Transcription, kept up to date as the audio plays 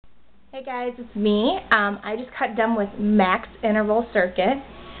Hey guys, it's me. I just got done with max interval circuit.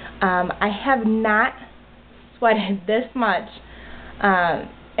 I have not sweated this much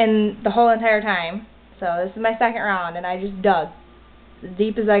in the whole entire time. So this is my second round, and I just dug as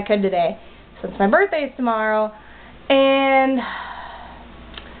deep as I could today. Since my birthday is tomorrow, and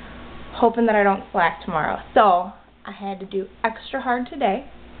hoping that I don't slack tomorrow. So I had to do extra hard today,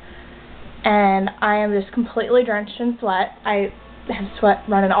 and I am just completely drenched in sweat. I have sweat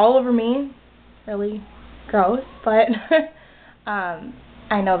running all over me. Really gross, but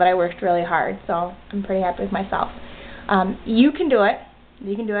I know that I worked really hard, so I'm pretty happy with myself. You can do it.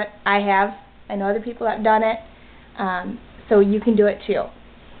 You can do it. I know other people that have done it, so you can do it too.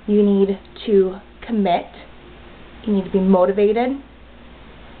 You need to commit. You need to be motivated,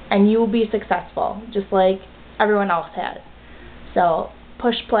 and you will be successful, just like everyone else has. So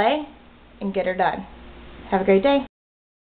push play and get her done. Have a great day.